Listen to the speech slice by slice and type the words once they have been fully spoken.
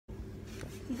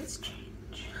Let's change.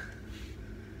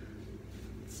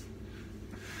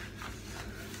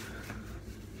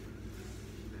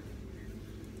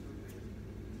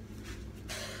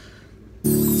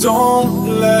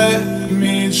 Don't let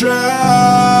me drown.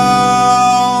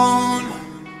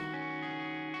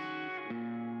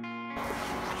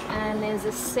 And there's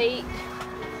a seat,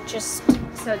 just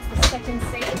so it's the second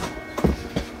seat.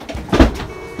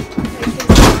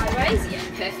 Facing sideways, yeah,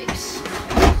 perfect.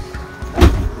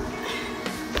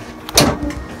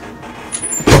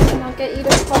 And I'll get you to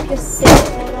pop your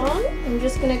seatbelt on. I'm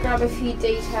just going to grab a few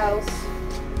details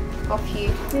off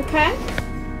you, okay?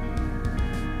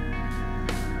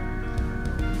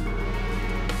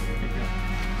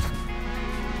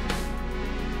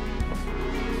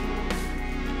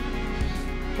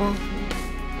 Well,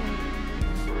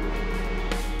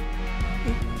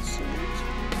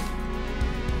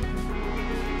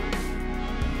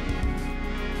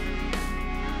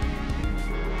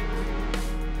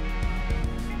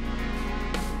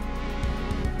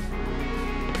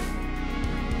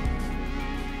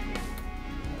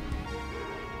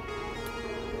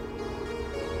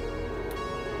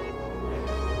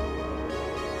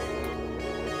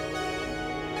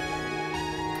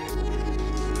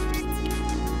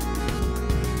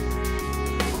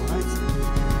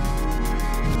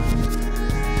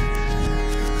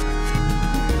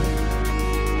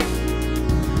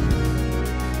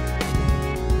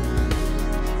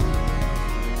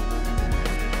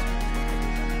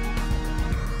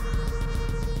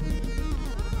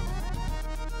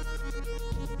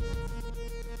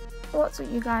 What's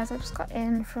up, you guys? I just got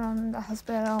in from the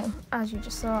hospital, as you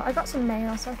just saw. I got some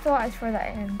mail, so I thought I'd throw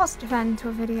that in. Lost a friend to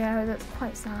a video that's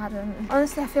quite sad, and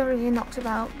honestly I feel really knocked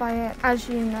about by it. As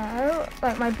you know,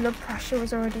 like, my blood pressure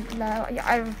was already low. Yeah,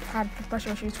 I've had blood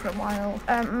pressure issues for a while.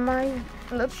 My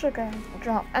blood sugar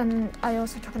dropped, and I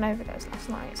also took an overdose last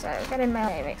night, so getting mail,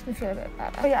 it makes me feel a bit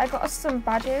better. But yeah, I got us some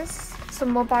badges, some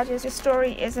more badges. Your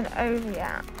story isn't over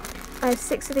yet. I have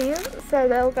 6 of these, so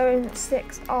they'll go in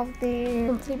 6 of the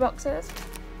monthly boxes.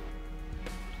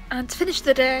 And to finish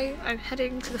the day, I'm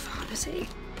heading to the pharmacy.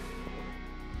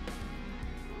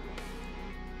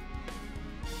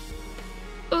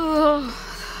 Oh,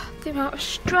 the amount of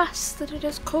stress that it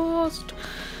has caused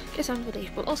is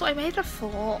unbelievable. Also, I made a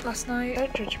fort last night.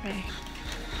 Don't judge me.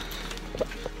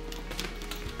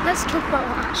 Let's talk about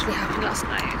what actually happened last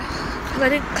night, because I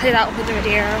didn't clear that up in the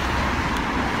video.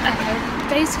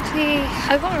 Basically,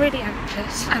 I got really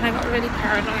anxious and I got really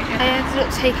paranoid. I ended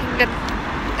up taking a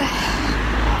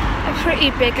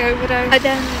pretty big overdose. I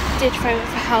then did phone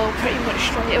for help pretty much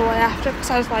straight away after, because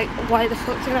I was like, why the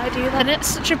fuck did I do that? And it's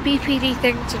such a BPD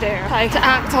thing to do, like, to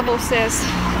act on ulcers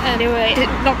anyway,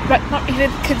 not even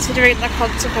considering the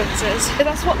consequences. But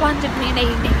that's what landed me in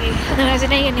A&E. And then as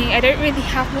an A&E, I don't really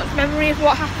have much memory of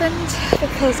what happened,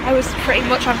 because I was pretty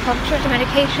much unconscious. The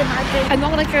medication I did, I'm not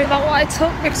going to go about what I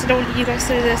took because I don't want you guys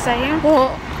to do the same,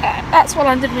 but that's what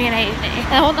landed me in A&E.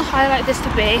 And I want to highlight this to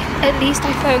be, at least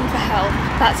I phoned for help.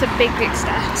 That's a big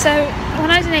step. So when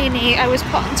I was in A&E, I was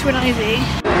put into an IV.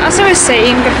 As I was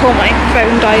saying before my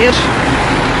phone died,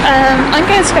 I'm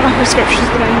going to get my prescriptions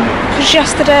at the moment, because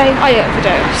yesterday I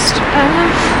overdosed.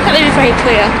 Let me be very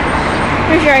clear.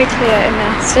 Be very clear in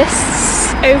this.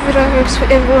 This overdose,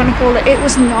 whatever you want to call it, it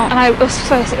was not, and I was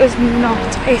first, it was not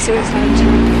a suicide.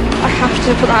 I have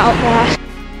to put that out there.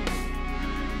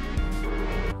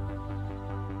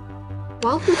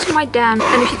 Welcome to my den,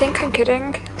 and if you think I'm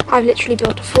kidding, I've literally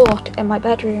built a fort in my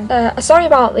bedroom. Sorry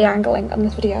about the angling on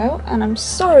this video, and I'm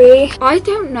sorry. I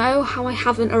don't know how I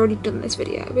haven't already done this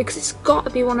video, because it's got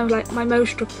to be one of, like, my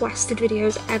most requested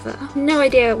videos ever. No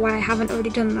idea why I haven't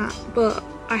already done that, but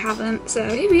I haven't, so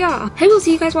here we are. Hey, what's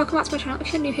up, you guys? Welcome back to my channel.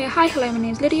 If you're new here, hi, hello, my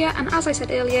name's Lydia, and as I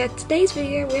said earlier, today's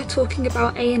video we are talking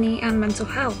about A&E and mental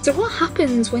health. So what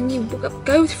happens when you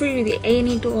go through the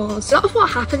A&E doors? A lot of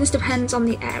what happens depends on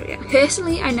the area.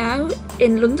 Personally, I know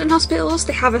in London hospitals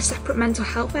they have a separate mental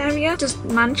health area. Does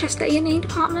Manchester A&E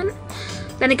department?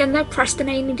 Then again though, Preston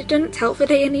A&E didn't,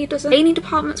 Telford A&E doesn't. A&E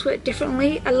departments work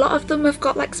differently. A lot of them have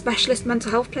got like specialist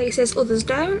mental health places, others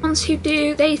don't. Ones who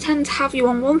do, they tend to have you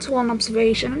on one-to-one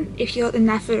observation if you're in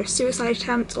there for a suicide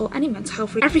attempt or any mental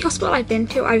health. Every hospital I've been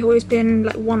to, I've always been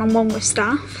like one-on-one with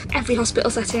staff. Every hospital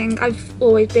setting, I've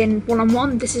always been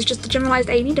one-on-one. This is just a generalised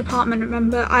A&E department,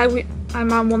 remember.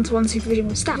 I'm on one-to-one supervision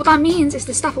with staff. What that means is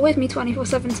the staff are with me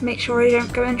 24/7 to make sure I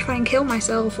don't go and try and kill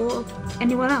myself or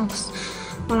anyone else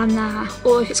while I'm there.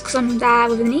 Or if it's because I'm there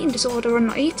with an eating disorder or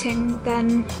not eating,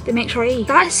 then they make sure I eat.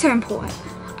 That is so important.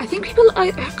 I think people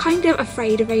are kind of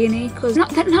afraid of A&E because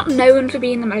they're not known for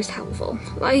being the most helpful.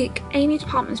 Like, A&E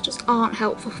departments just aren't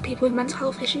helpful for people with mental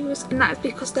health issues, and that's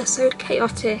because they're so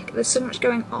chaotic. There's so much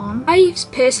going on.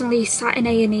 I've personally sat in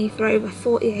A&E for over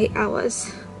 48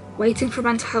 hours waiting for a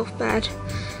mental health bed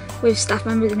with staff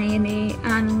members in A&E,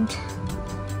 and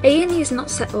A&E is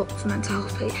not set up for mental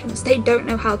health patients. They don't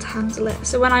know how to handle it.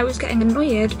 So when I was getting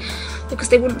annoyed because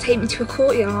they wouldn't take me to a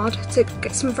courtyard to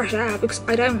get some fresh air, because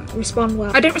I don't respond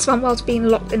well. I don't respond well to being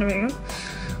locked in a room.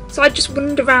 So I just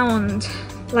wandered around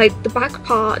like the back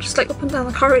part, just like up and down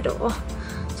the corridor.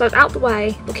 So I was out the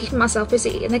way but keeping myself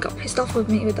busy, and they got pissed off with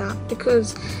me with that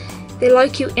because they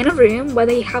like you in a room where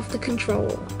they have the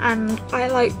control, and I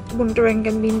like wandering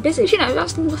and being busy. You know,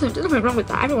 there's nothing wrong with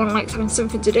that. Everyone likes having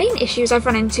something to do. The main issues I've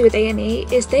run into with A&E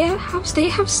is they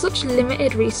have such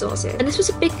limited resources, and this was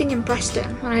a big thing in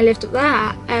Preston when I lived up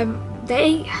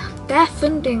there. Their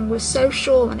funding was so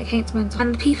short when it came to mental health,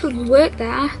 and the people who worked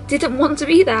there didn't want to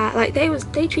be there. Like,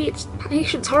 they treated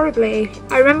patients horribly.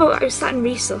 I remember I was sat in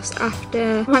resus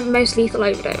after my most lethal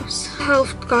overdose. The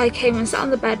health guy came and sat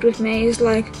on the bed with me. He was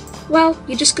like, well,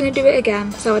 you're just going to do it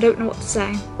again, so I don't know what to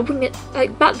say. I wouldn't,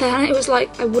 like, back then it was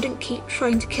like I wouldn't keep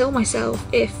trying to kill myself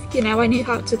if, you know, I knew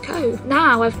how to cope.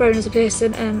 Now I've grown as a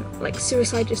person, and like,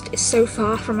 suicide just is so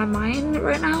far from my mind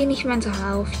right now. You need mental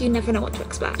health, you never know what to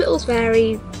expect. Hospitals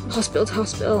vary hospital to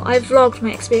hospital. I've vlogged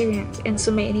my experience in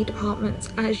some A&E departments,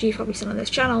 as you've probably seen on this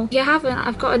channel. If you haven't,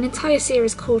 I've got an entire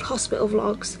series called Hospital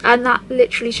Vlogs, and that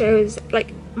literally shows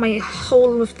like my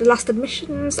whole of the last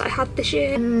admissions I had this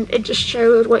year, and it just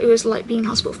showed what it was like being in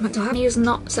hospital for mental health. He is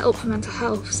not set up for mental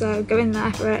health, so go in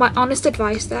there for it. My honest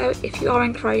advice though, if you are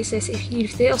in crisis, if you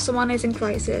feel someone is in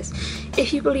crisis,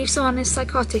 if you believe someone is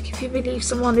psychotic, if you believe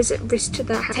someone is at risk to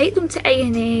their health, take them to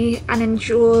A&E and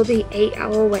endure the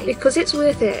 8-hour wait, because it's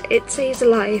worth it. It saves a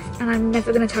life, and I'm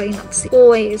never going to tell you not to see.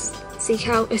 Always seek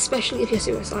help, especially if you're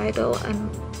suicidal. And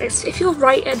if you're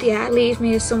right at the end, leave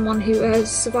me as someone who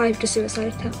has survived a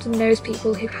suicide attempt and knows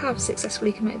people who have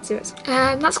successfully committed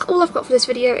suicide. That's all I've got for this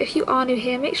video. If you are new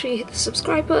here, make sure you hit the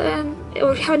subscribe button,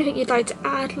 or if you have anything you'd like to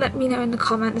add, let me know in the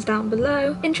comments down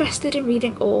below. Interested in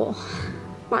reading all.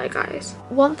 Bye guys.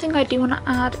 One thing I do want to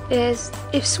add is,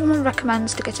 if someone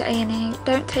recommends to go to A&E,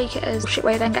 don't take it as a shit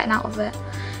way of then getting out of it.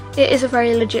 It is a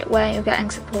very legit way of getting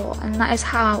support, and that is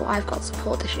how I've got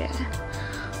support this year.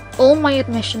 All my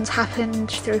admissions happened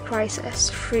through crisis,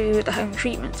 through the home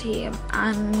treatment team,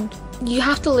 and you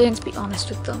have to learn to be honest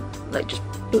with them. Like, just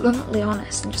bluntly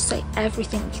honest and just say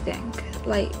everything you think.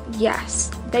 Like,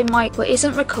 yes, they might, but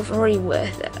isn't recovery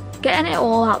worth it? Getting it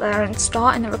all out there and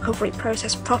starting the recovery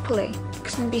process properly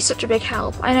can be such a big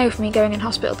help. I know for me, going in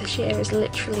hospital this year has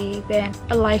literally been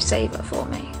a lifesaver for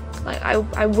me. Like,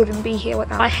 I wouldn't be here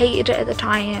without. I hated it at the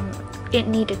time. It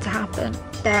needed to happen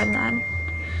there and then.